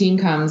 2018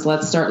 comes,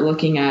 let's start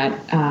looking at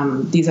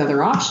these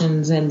other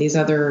options and these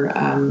other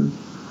options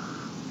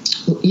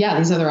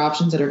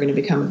that are going to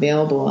become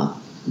available.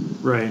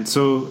 Right.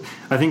 So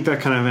I think that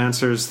kind of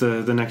answers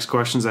the next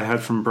questions I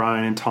had from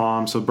Brian and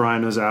Tom. So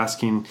Brian was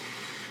asking,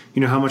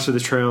 how much of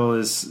the trail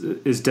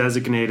is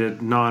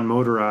designated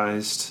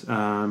non-motorized.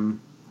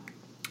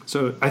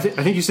 So I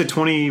think you said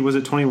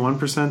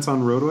 21%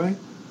 on roadway?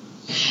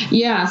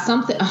 Yeah,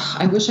 something.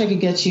 I wish I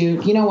could get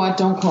you. You know what?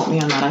 Don't quote me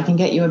on that. I can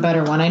get you a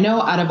better one. I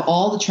know out of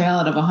all the trail,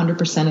 out of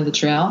 100% of the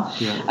trail,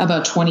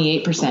 about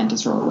 28%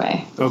 is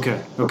roadway.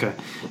 Okay.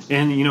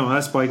 And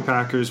us bike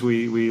packers,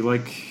 we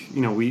like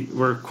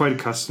we're quite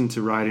accustomed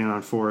to riding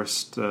on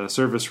forest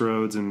service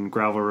roads and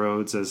gravel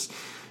roads as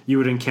you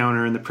would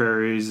encounter in the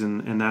prairies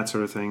and that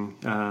sort of thing.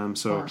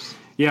 So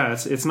yeah,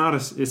 it's not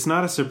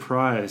a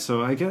surprise.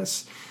 So I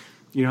guess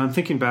I'm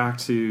thinking back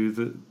to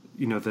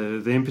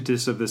the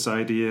impetus of this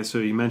idea. So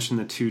you mentioned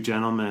the two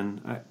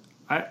gentlemen.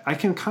 I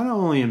can kind of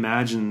only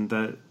imagine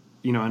that,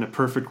 in a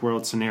perfect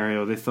world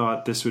scenario, they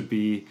thought this would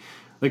be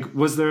like,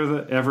 was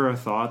there ever a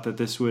thought that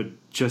this would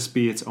just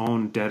be its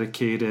own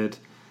dedicated,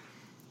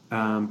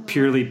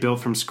 purely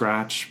built from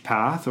scratch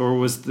path, or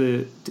was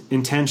the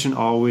intention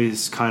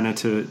always kind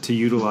of to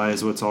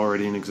utilize what's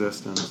already in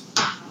existence?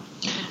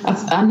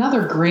 That's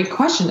another great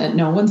question that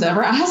no one's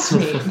ever asked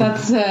me.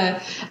 That's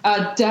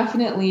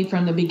definitely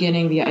from the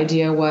beginning. The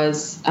idea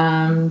was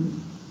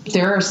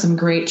there are some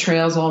great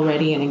trails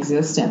already in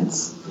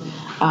existence.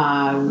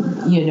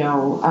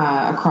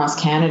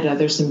 Across Canada,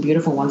 there's some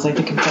beautiful ones like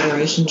the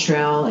Confederation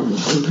Trail in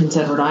Prince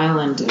Edward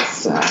Island.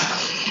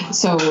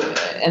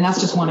 And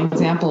that's just one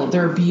example.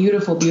 There are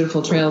beautiful,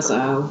 beautiful trails. We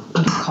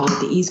call it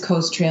the East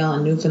Coast Trail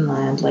in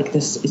Newfoundland, like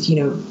this,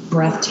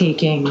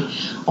 breathtaking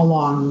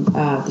along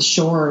the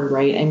shore,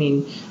 right? I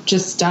mean,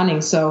 just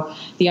stunning. So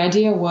the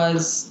idea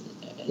was,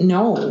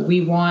 no,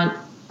 we want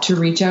to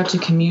reach out to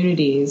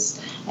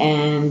communities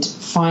and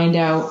find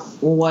out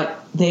what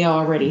they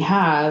already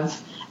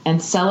have and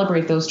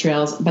celebrate those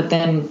trails, but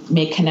then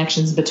make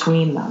connections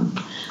between them.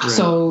 Right.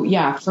 So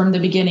yeah, from the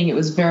beginning, it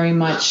was very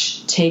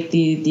much take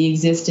the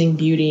existing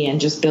beauty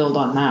and just build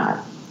on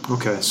that.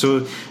 Okay,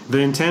 so the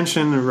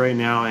intention right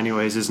now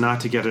anyways is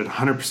not to get it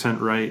 100%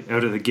 right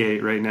out of the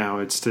gate right now.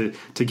 It's to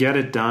get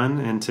it done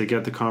and to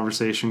get the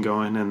conversation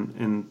going,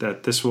 and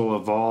that this will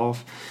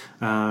evolve.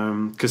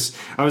 Because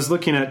I was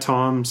looking at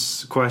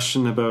Tom's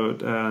question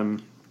about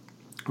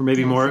or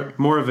maybe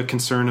more of a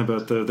concern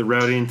about the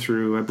routing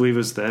through, I believe it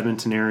was the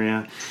Edmonton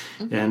area,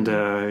 and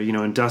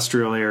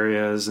industrial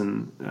areas,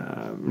 and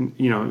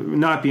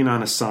not being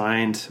on a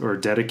signed or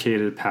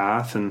dedicated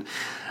path. And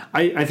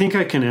I think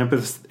I can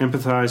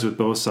empathize with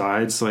both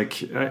sides.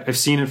 Like I've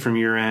seen it from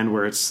your end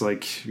where it's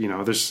like,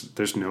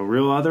 there's no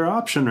real other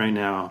option right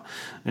now,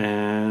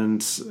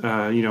 and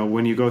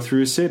when you go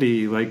through a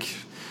city, like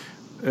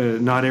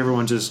not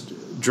everyone just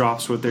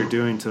drops what they're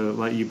doing to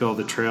let you build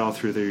a trail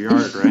through their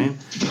yard, right?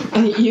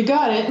 You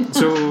got it.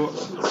 So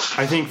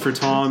I think for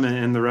Tom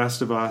and the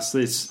rest of us,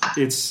 it's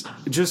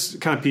just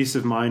kind of peace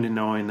of mind in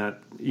knowing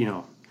that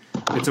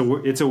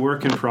it's a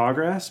work in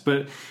progress.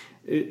 But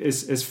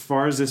as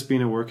far as this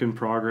being a work in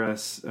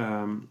progress,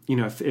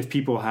 if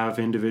people have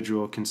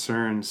individual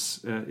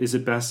concerns, is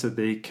it best that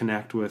they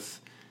connect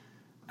with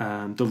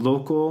the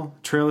local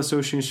trail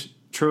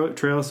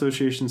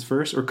associations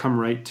first, or come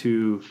right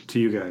to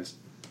you guys?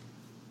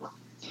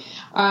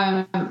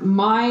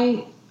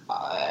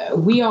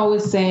 We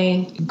always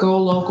say go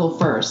local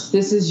first.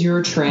 This is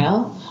your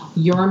trail.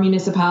 Your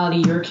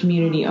municipality, your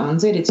community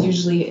owns it. It's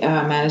usually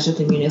managed at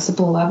the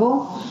municipal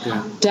level.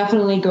 Yeah.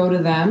 Definitely go to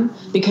them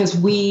because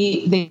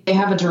they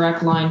have a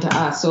direct line to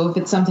us. So if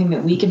it's something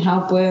that we can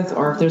help with,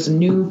 or if there's a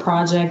new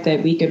project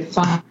that we could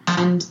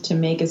fund to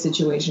make a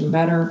situation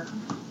better,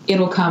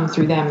 it'll come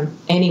through them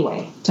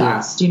anyway to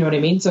us. Do you know what I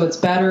mean? So it's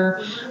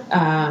better.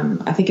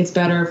 I think it's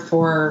better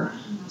for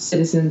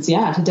citizens,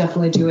 to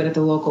definitely do it at the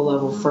local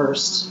level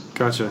first.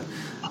 Gotcha.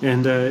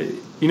 And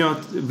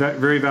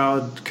very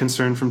valid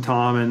concern from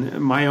Tom.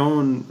 And my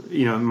own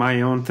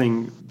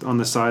thing on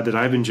the side that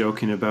I've been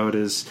joking about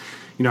is,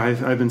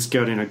 I've been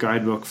scouting a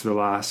guidebook for the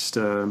last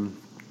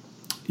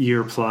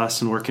year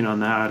plus and working on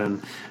that,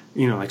 and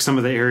like some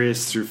of the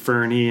areas through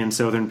Fernie and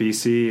southern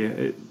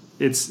BC,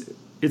 it's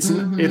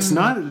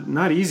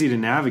not easy to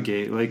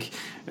navigate. Like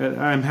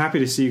I'm happy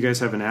to see you guys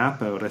have an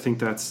app out. I think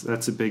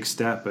that's a big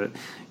step, but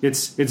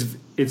it's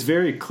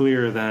very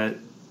clear that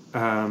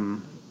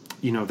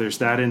there's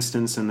that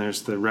instance, and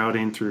there's the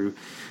routing through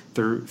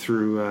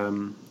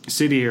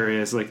city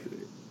areas. Like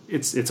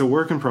it's a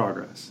work in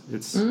progress.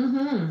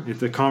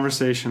 The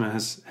conversation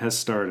has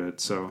started.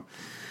 So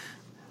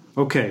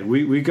okay,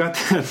 we got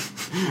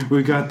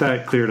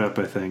that cleared up,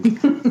 I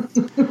think.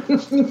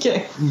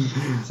 Okay,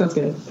 sounds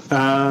good.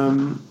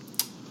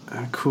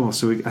 Cool.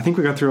 So I think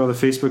we got through all the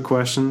Facebook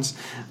questions.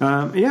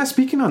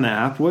 Speaking on the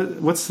app,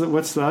 what's the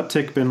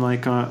uptick been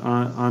like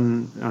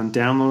on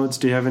downloads?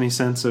 Do you have any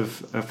sense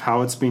of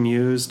how it's being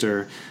used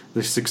or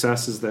the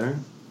successes there?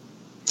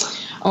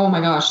 Oh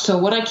my gosh. So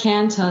what I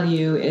can tell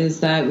you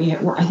is that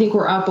I think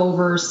we're up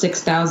over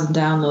 6,000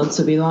 downloads.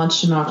 So we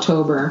launched in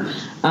October.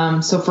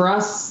 So for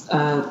us,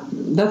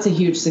 that's a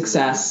huge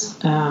success.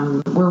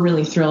 We're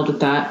really thrilled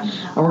with that.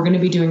 We're going to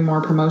be doing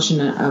more promotion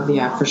of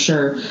the app for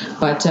sure.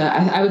 But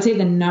I would say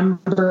the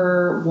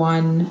number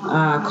one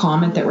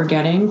comment that we're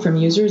getting from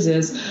users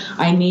is,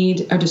 I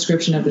need a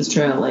description of this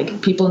trail.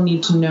 Like people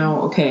need to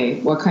know,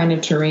 okay, what kind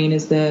of terrain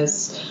is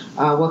this?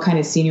 What kind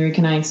of scenery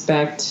can I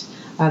expect?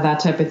 that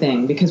type of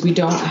thing, because we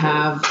don't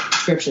have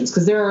descriptions.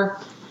 Because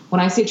when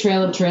I say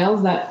trail of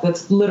trails,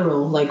 that's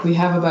literal. Like, we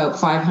have about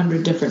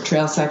 500 different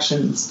trail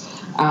sections,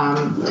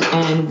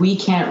 and we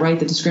can't write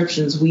the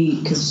descriptions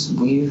because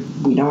we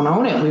don't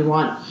own it. We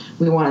want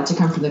it to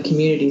come from the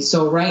community.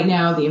 So right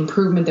now, the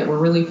improvement that we're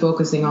really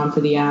focusing on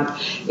for the app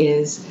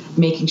is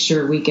making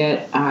sure we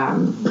get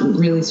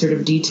really sort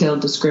of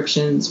detailed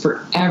descriptions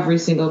for every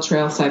single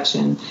trail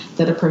section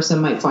that a person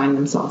might find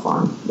themselves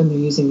on when they're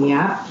using the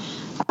app.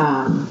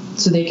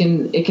 So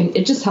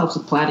it just helps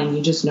with planning.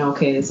 You just know,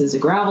 okay, this is a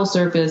gravel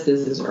surface,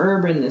 this is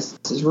urban, this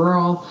is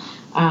rural.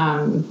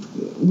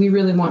 We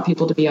really want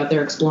people to be out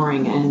there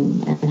exploring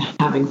and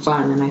having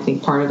fun. And I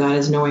think part of that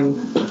is knowing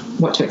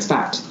what to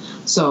expect.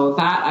 So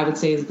that, I would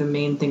say, is the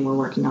main thing we're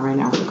working on right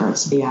now with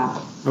regards to the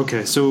app.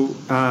 Okay. So,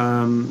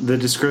 the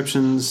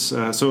descriptions,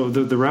 so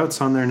the routes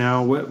on there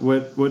now,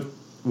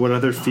 what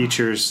other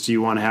features do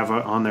you want to have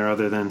on there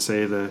other than,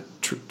 say, the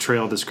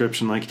trail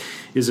description? Like,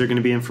 is there going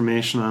to be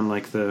information on,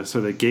 like, the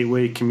sort of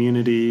gateway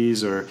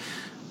communities or,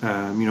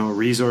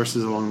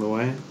 resources along the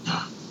way?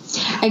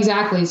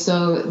 Exactly.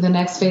 So the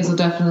next phase will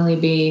definitely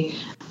be,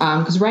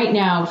 because right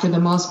now, for the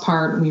most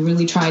part, we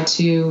really try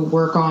to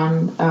work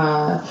on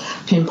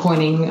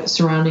pinpointing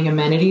surrounding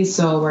amenities,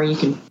 so where you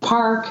can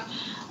park,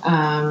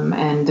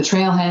 and the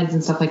trailheads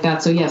and stuff like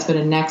that. So yes, but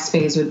a next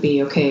phase would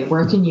be, okay,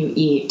 where can you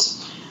eat?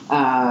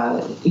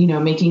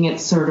 Making it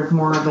sort of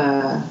more of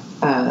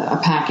a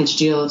package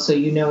deal, so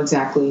you know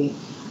exactly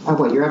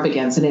what you're up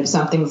against. And if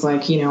something's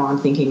like, I'm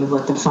thinking of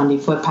like the Fundy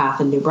Footpath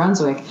in New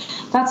Brunswick,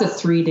 that's a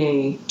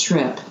 3-day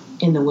trip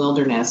in the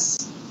wilderness,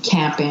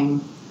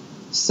 camping.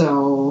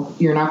 So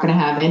you're not going to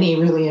have any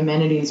really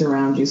amenities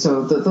around you.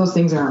 So those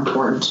things are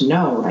important to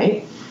know,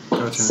 right?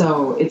 Gotcha.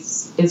 So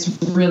it's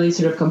really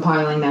sort of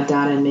compiling that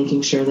data and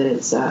making sure that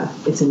it's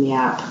in the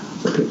app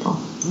for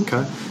people.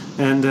 Okay.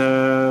 And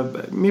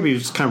maybe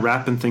just kind of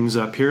wrapping things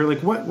up here,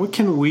 like what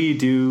can we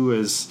do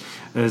as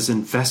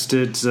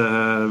invested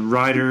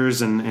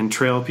riders and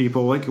trail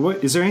people? Like,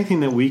 what is there anything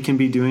that we can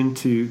be doing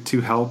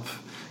to help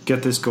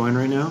get this going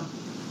right now?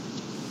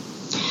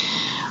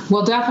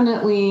 Well,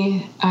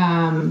 definitely.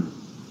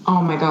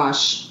 Oh my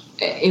gosh,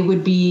 it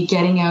would be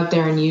getting out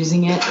there and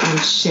using it and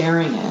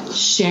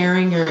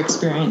sharing your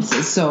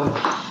experiences. So,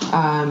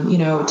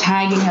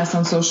 tagging us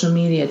on social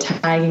media,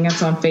 tagging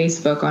us on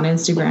Facebook, on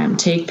Instagram,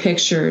 take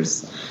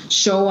pictures,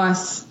 show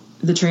us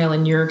the trail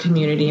in your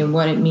community and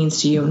what it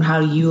means to you and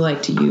how you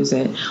like to use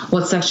it.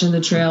 What section of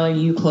the trail are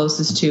you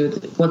closest to?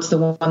 What's the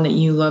one that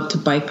you love to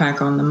bike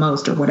pack on the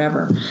most, or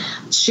whatever?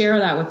 Share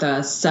that with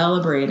us,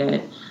 celebrate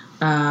it,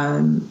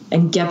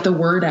 and get the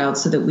word out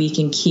so that we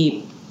can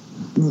keep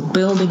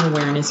building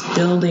awareness,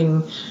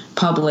 building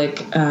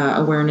public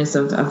awareness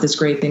of this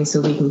great thing, so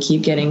we can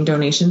keep getting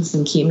donations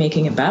and keep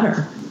making it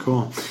better.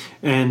 Cool.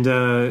 And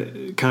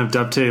kind of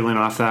dovetailing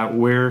off that,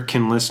 where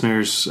can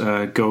listeners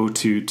go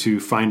to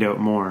find out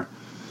more?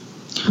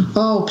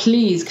 Oh,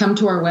 please come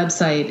to our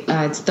website.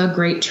 It's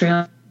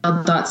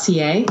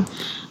thegreattrail.ca.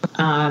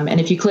 And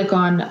if you click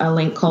on a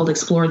link called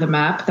Explore the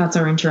Map, that's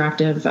our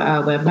interactive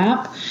web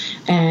map.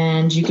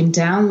 And you can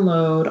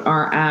download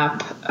our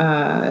app.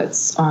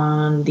 It's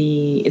on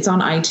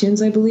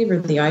iTunes, I believe, or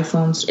the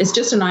iPhones. It's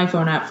just an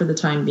iPhone app for the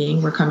time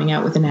being. We're coming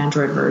out with an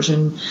Android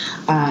version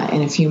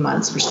in a few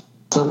months. We're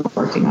still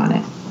working on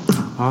it.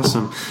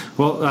 Awesome.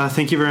 Well,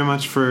 thank you very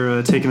much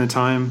for taking the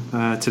time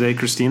today,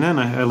 Christina. And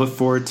I look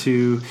forward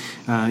to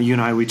you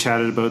and I. We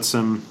chatted about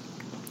some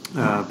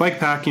bike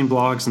packing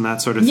blogs and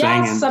that sort of thing.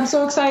 Yes, I'm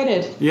so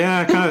excited.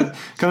 Yeah,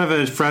 kind of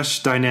a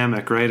fresh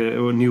dynamic, right?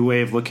 A new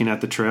way of looking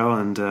at the trail,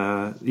 and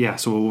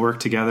so we'll work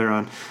together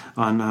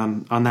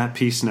on that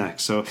piece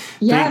next. So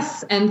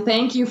yes, and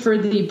thank you for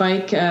the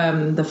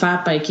the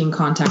fat biking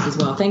contact as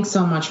well. Thanks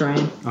so much,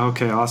 Ryan.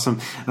 Okay, awesome.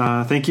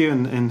 Thank you,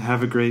 and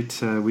have a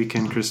great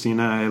weekend,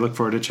 Christina. I look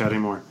forward to chatting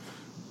more.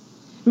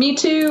 Me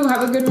too.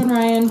 Have a good one,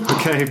 Ryan.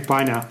 Okay,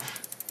 bye now.